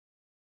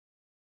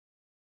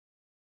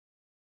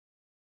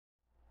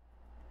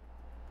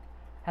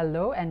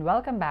Hello and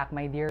welcome back,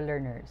 my dear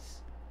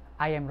learners.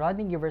 I am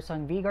Rodney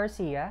Giverson V.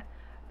 Garcia,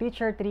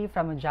 Teacher 3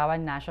 from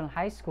Ujawan National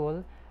High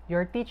School,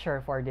 your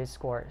teacher for this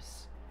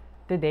course.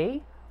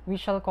 Today, we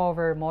shall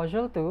cover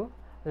Module 2,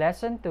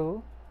 Lesson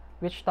 2,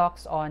 which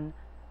talks on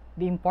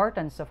the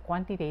importance of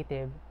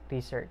quantitative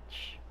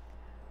research.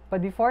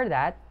 But before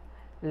that,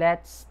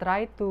 let's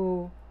try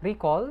to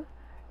recall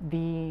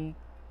the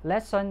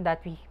lesson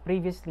that we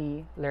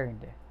previously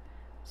learned.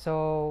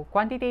 So,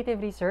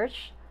 quantitative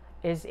research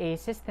is a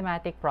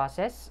systematic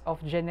process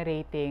of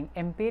generating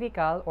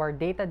empirical or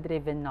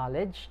data-driven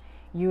knowledge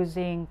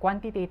using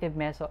quantitative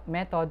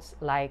methods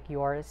like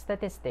your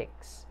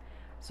statistics.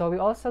 So we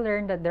also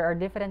learned that there are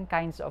different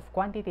kinds of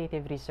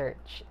quantitative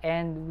research,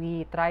 and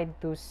we tried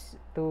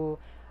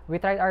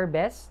our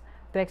best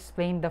to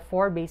explain the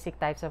four basic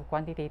types of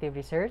quantitative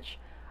research.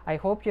 I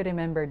hope you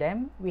remember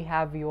them. We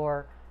have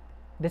your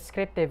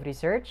descriptive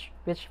research,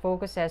 which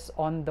focuses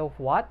on the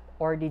what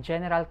or the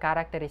general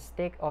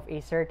characteristic of a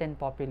certain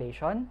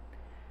population.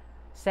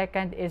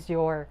 Second is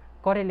your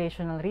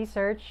correlational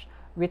research,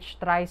 which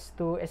tries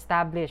to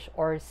establish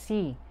or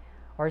seek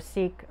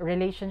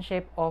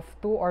relationship of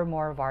two or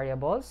more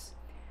variables.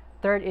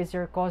 Third is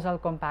your causal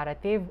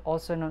comparative,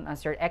 also known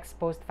as your ex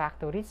post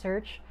facto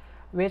research,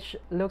 which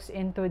looks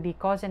into the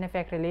cause and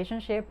effect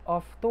relationship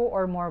of two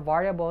or more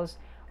variables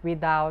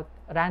without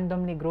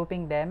randomly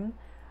grouping them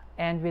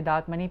and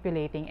without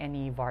manipulating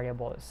any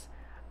variables.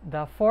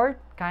 The fourth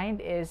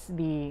kind is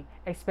the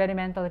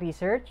experimental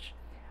research,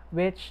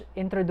 which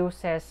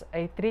introduces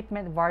a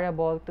treatment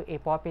variable to a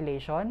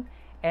population,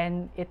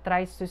 and it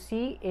tries to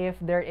see if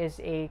there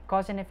is a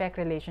cause and effect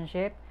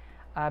relationship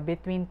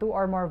between two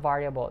or more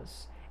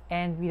variables.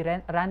 And we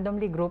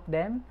randomly group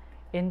them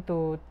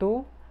into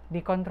two,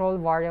 the control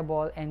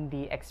variable and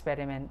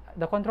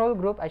the control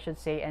group, I should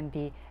say, and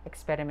the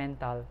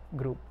experimental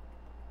group.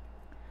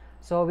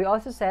 So we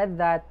also said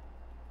that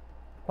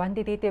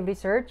quantitative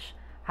research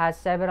has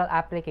several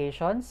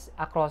applications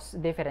across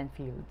different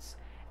fields.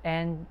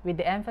 And with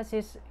the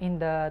emphasis in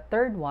the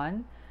third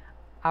one,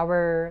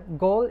 our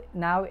goal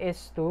now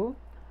is to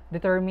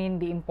determine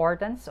the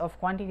importance of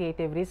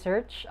quantitative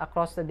research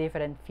across the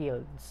different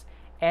fields.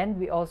 And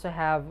we also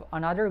have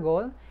another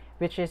goal,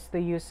 which is to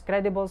use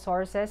credible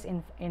sources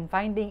in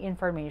finding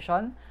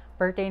information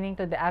pertaining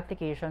to the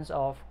applications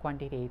of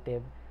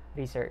quantitative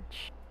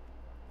research.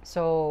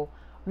 So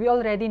we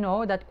already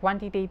know that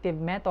quantitative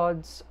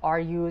methods are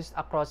used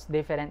across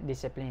different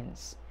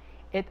disciplines.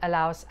 It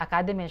allows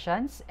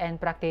academicians and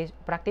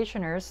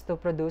practitioners to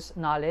produce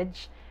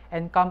knowledge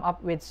and come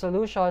up with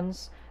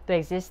solutions to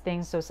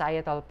existing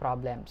societal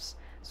problems.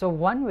 So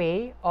one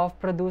way of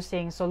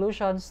producing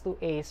solutions to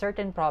a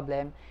certain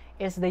problem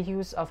is the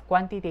use of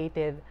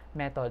quantitative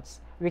methods.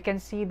 We can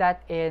see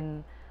that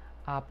in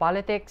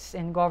politics,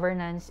 in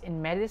governance,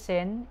 in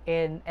medicine,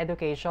 in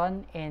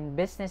education, in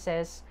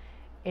businesses,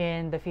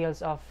 in the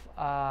fields of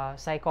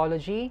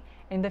psychology,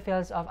 in the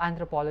fields of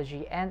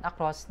anthropology, and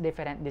across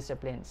different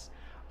disciplines.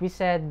 We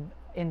said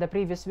in the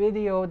previous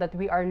video that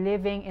we are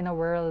living in a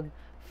world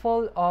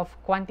full of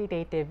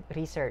quantitative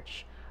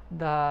research.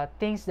 The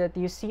things that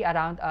you see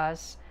around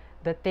us,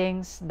 the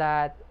things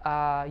that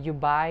you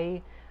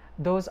buy,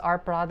 those are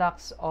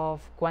products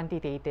of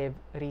quantitative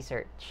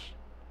research.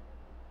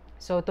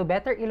 So to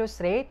better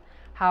illustrate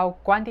how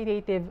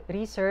quantitative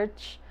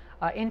research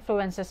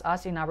influences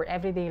us in our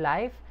everyday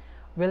life,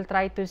 we'll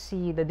try to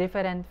see the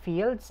different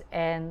fields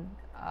and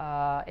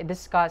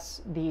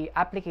discuss the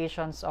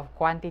applications of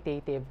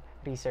quantitative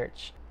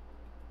research.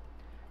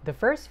 The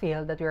first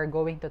field that we are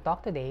going to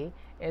talk today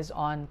is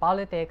on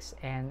politics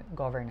and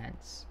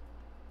governance.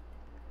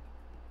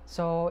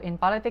 So in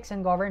politics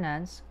and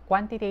governance,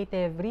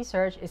 quantitative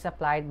research is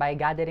applied by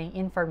gathering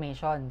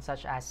information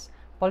such as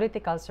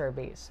political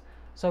surveys.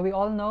 So we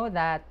all know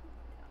that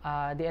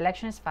the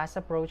election is fast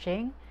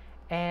approaching,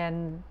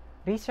 and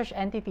research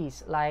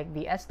entities like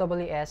the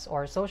SWS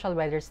or Social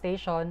Weather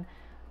Station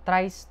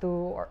tries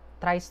to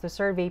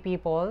survey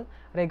people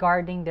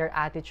regarding their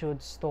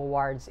attitudes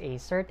towards a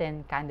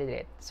certain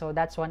candidate. So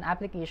that's one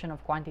application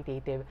of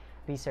quantitative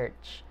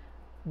research.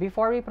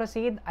 Before we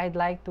proceed, I'd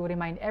like to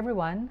remind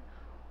everyone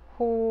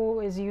who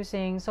is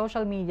using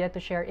social media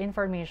to share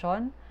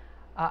information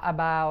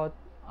about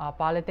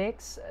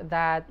politics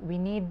that we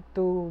need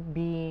to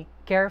be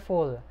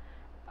careful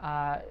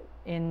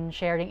in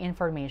sharing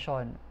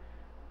information.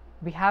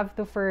 We have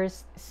to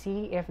first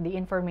see if the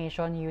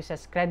information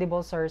uses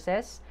credible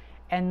sources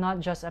and not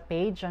just a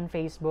page on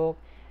Facebook,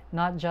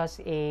 not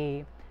just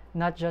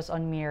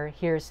on mere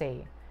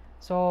hearsay.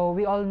 So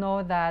we all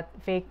know that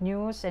fake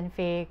news and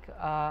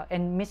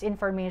and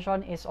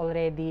misinformation is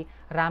already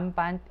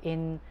rampant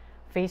in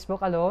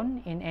Facebook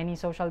alone, in any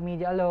social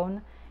media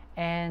alone,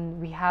 and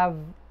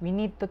we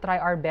need to try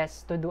our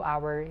best to do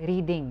our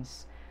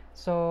readings.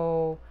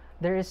 So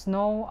there is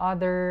no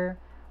other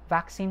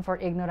vaccine for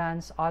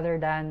ignorance other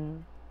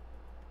than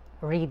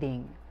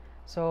reading.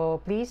 So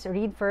please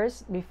read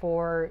first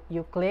before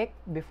you click,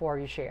 before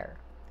you share.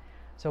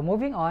 So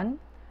moving on,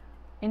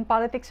 in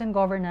politics and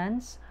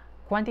governance,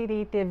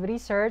 quantitative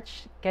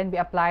research can be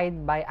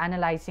applied by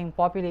analyzing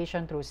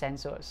population through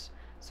census.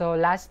 So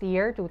last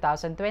year,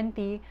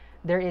 2020,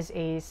 there is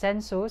a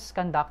census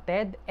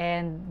conducted,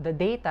 and the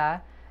data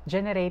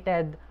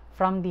generated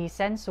from the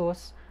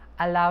census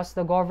allows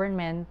the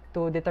government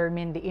to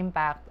determine the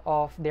impact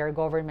of their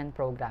government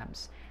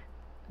programs.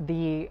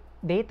 The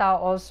data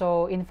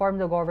also inform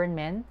the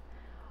government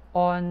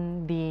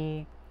on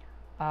the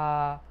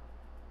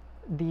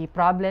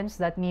problems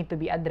that need to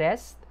be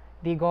addressed,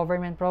 the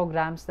government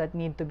programs that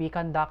need to be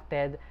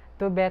conducted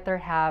to better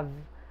have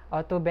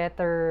to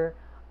better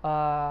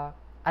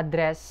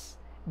address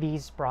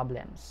these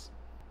problems.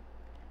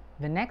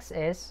 The next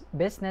is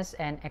business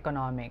and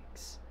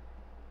economics.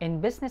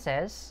 In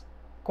businesses,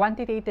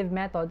 quantitative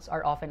methods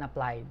are often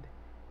applied.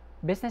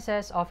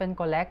 Businesses often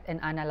collect and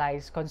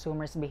analyze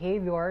consumers'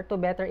 behavior to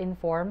better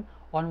inform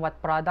on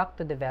what product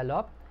to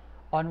develop,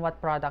 on what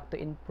product to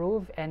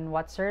improve, and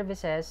what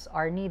services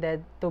are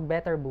needed to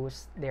better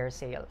boost their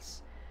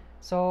sales.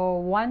 So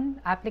one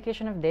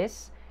application of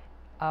this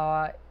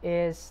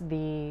is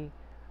the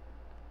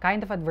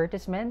kind of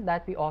advertisement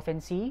that we often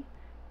see.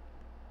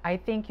 I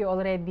think you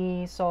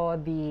already saw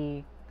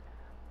the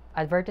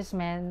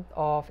advertisement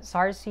of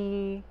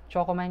Sarsi,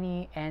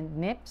 Chocomani, and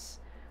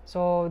Nips.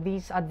 So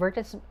these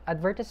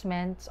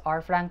advertisements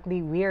are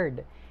frankly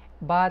weird,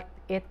 but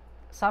it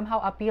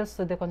somehow appeals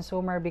to the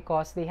consumer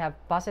because they have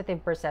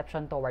positive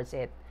perception towards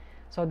it.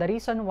 So the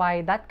reason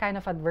why that kind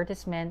of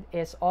advertisement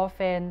is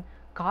often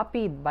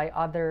copied by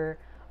other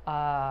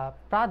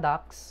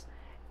products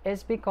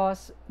is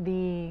because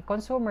the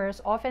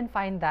consumers often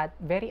find that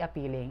very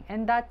appealing,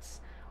 and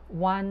that's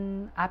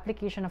one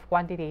application of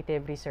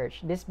quantitative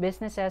research. These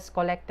businesses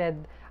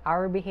collected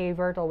our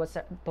behavior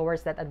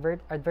towards that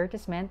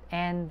advertisement,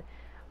 and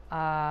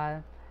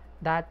that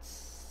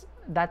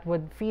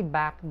would feed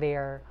back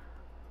their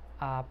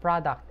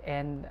product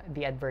and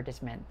the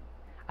advertisement.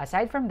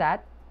 Aside from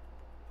that,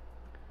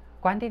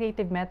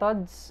 quantitative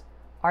methods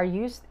are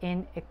used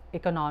in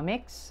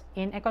economics.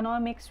 In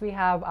economics, we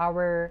have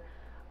our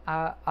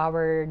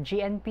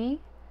GNP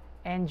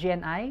and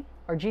GNI,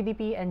 or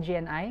GDP and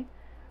GNI,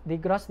 the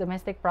gross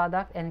domestic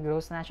product and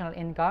gross national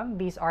income.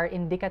 These are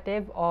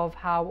indicative of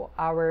how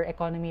our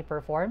economy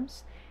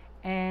performs.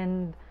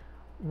 And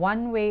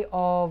one way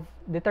of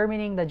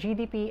determining the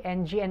GDP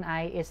and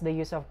GNI is the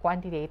use of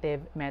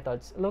quantitative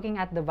methods, looking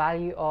at the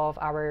value of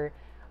our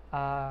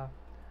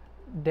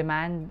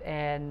demand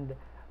and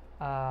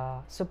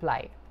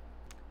supply.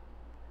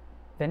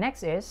 The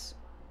next is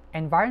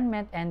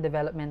environment and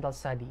developmental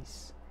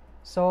studies.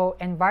 So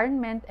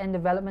environment and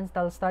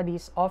developmental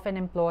studies often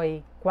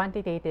employ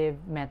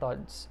quantitative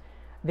methods.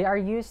 They are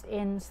used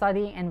in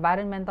studying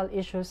environmental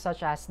issues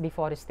such as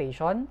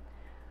deforestation,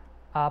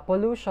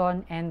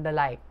 pollution, and the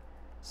like.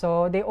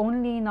 So they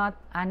only not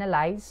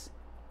analyze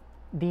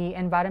the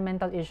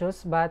environmental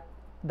issues, but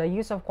the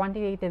use of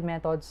quantitative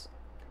methods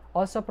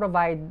also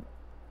provide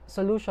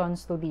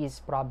solutions to these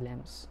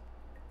problems.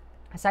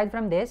 Aside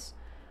from this,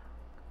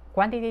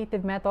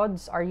 quantitative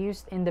methods are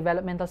used in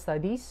developmental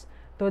studies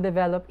to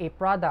develop a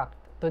product,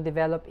 to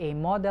develop a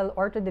model,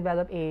 or to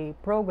develop a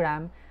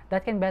program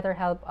that can better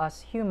help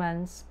us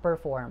humans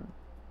perform.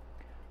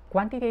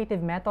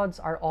 Quantitative methods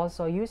are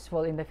also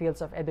useful in the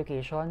fields of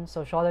education,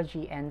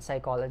 sociology, and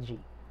psychology.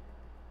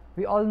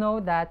 We all know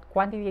that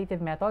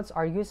quantitative methods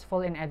are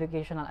useful in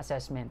educational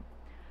assessment.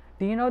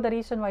 Do you know the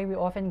reason why we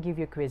often give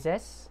you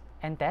quizzes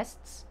and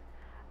tests?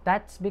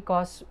 That's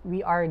because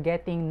we are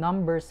getting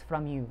numbers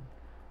from you.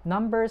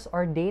 Numbers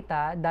or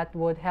data that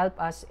would help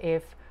us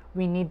if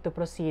we need to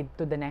proceed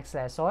to the next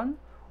lesson,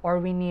 or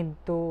we need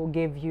to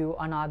give you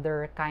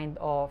another kind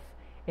of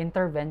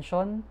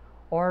intervention,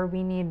 or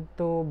we need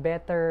to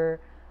better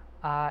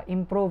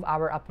improve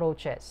our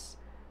approaches.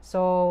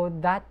 So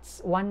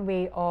that's one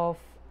way of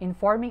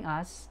informing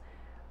us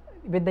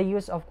with the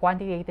use of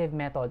quantitative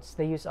methods,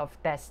 the use of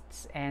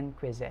tests and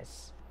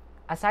quizzes.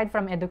 Aside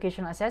from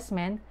educational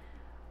assessment,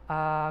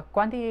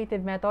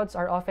 quantitative methods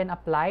are often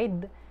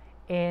applied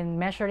in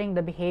measuring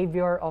the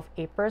behavior of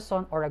a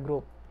person or a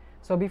group.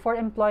 So before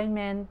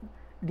employment,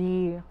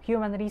 the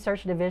Human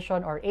Research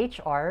Division, or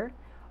HR,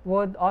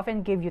 would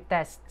often give you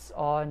tests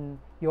on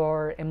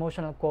your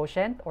emotional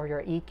quotient, or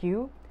your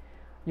EQ,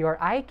 your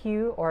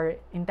IQ, or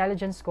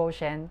intelligence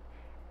quotient,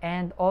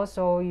 and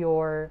also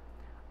your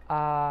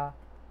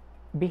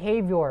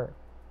behavior,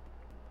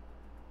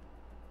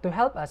 to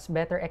help us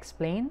better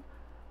explain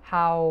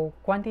how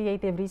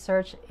quantitative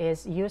research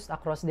is used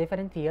across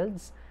different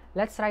fields.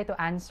 Let's try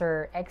to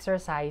answer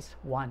exercise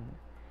 1.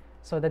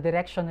 So the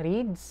direction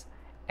reads,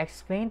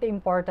 explain the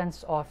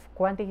importance of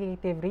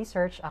quantitative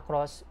research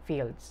across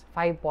fields,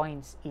 5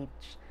 points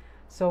each.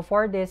 So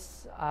for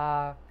this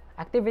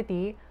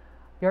activity,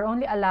 you're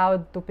only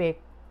allowed to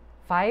pick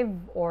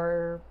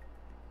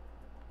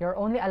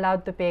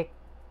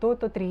 2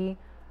 to 3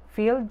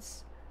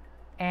 fields,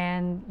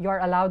 and you're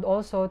allowed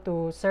also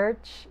to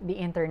search the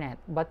internet.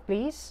 But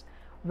please,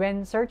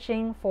 when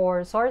searching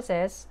for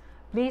sources,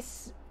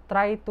 please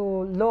try to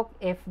look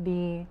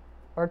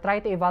try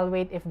to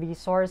evaluate if the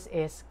source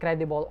is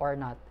credible or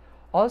not.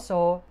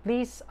 Also,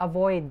 please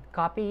avoid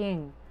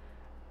copying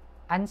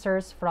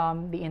answers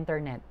from the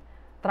internet.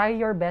 Try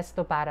your best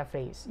to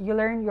paraphrase. You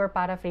learn your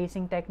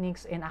paraphrasing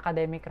techniques in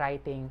academic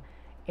writing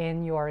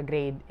in your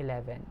grade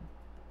 11.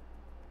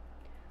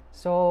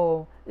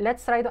 So,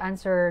 let's try to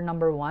answer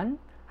number 1.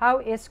 How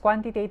is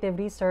quantitative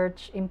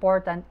research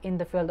important in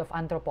the field of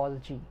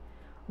anthropology?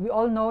 We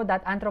all know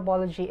that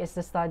anthropology is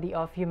the study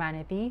of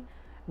humanity,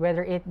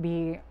 whether it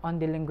be on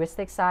the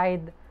linguistic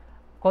side,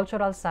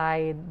 cultural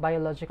side,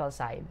 biological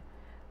side.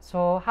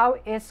 So, how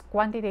is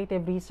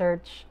quantitative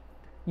research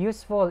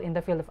useful in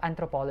the field of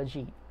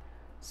anthropology?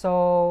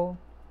 So,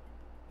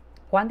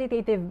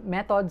 quantitative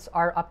methods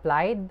are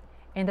applied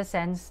in the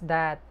sense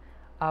that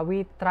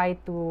we try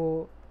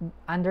to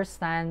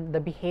understand the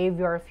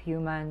behavior of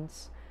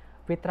humans.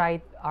 We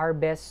try our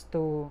best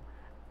to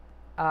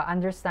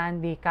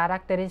understand the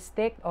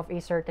characteristic of a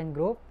certain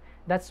group.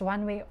 That's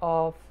one way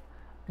of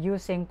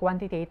using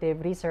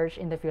quantitative research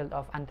in the field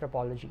of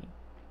anthropology.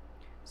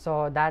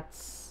 So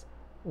that's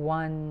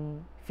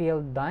one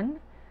field done.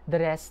 The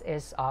rest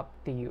is up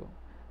to you.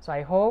 So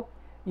I hope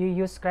you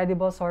use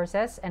credible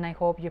sources and I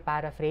hope you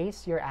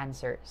paraphrase your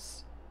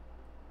answers.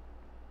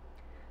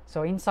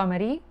 So in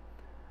summary,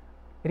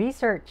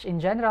 research in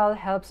general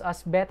helps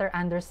us better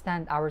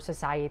understand our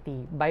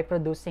society by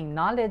producing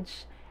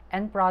knowledge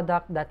and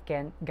product that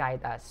can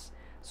guide us.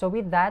 So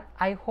with that,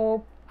 I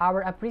hope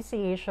our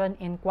appreciation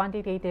in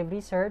quantitative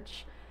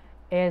research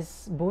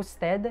is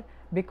boosted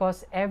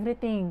because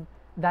everything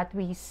that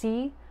we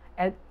see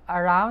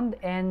around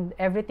and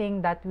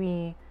everything that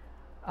we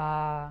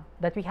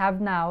have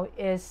now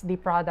is the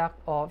product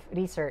of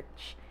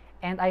research.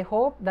 And I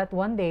hope that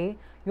one day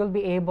you'll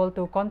be able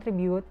to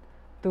contribute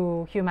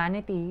to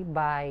humanity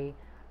by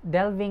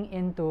delving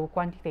into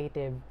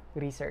quantitative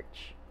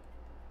research.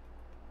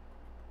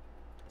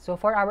 So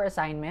for our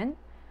assignment,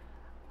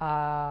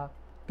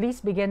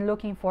 please begin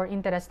looking for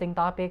interesting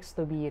topics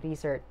to be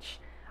researched.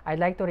 I'd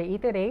like to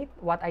reiterate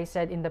what I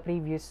said in the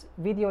previous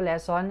video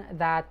lesson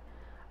that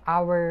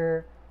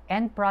our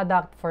end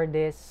product for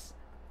this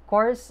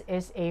course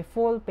is a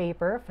full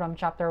paper from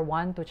chapter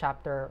 1 to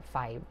chapter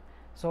 5.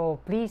 So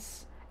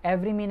please,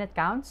 every minute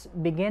counts.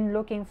 Begin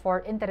looking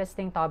for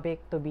interesting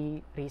topic to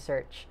be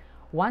researched.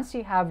 Once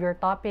you have your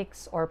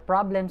topics or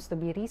problems to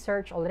be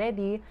researched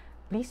already,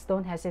 please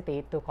don't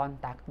hesitate to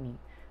contact me.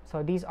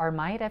 So these are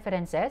my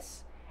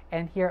references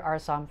and here are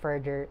some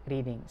further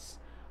readings.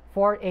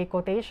 For a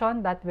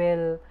quotation that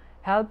will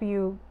help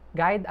you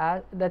guide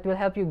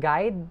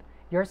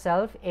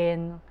yourself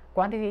in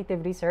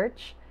quantitative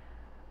research,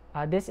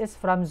 this is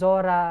from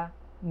Zora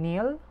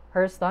Neale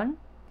Hurston,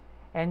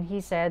 and he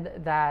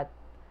said that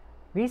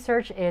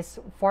research is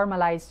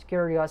formalized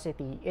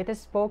curiosity. It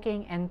is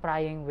poking and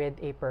prying with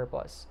a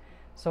purpose.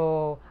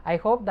 So I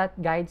hope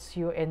that guides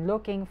you in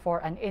looking for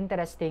an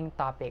interesting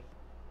topic.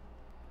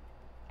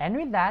 And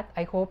with that,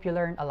 I hope you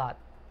learned a lot.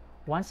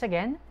 Once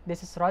again,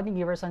 this is Rodney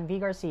Giverson V.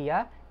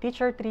 Garcia,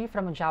 Teacher 3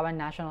 from Jawan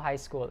National High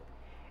School.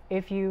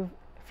 If you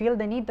feel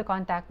the need to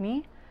contact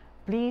me,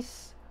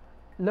 please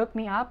look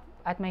me up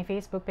at my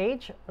Facebook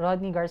page,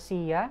 Rodney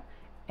Garcia,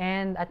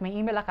 and at my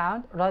email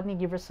account,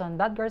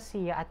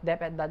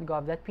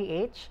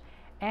 rodneygiverson.garcia@deped.gov.ph,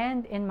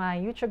 and in my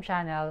YouTube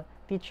channel,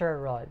 Teacher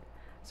Rod.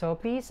 So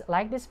please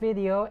like this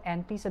video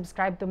and please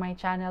subscribe to my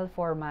channel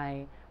for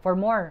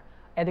more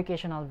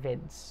educational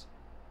vids.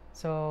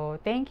 So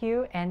thank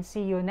you and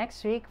see you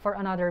next week for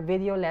another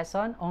video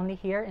lesson only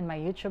here in my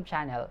YouTube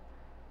channel.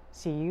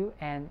 See you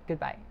and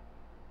goodbye.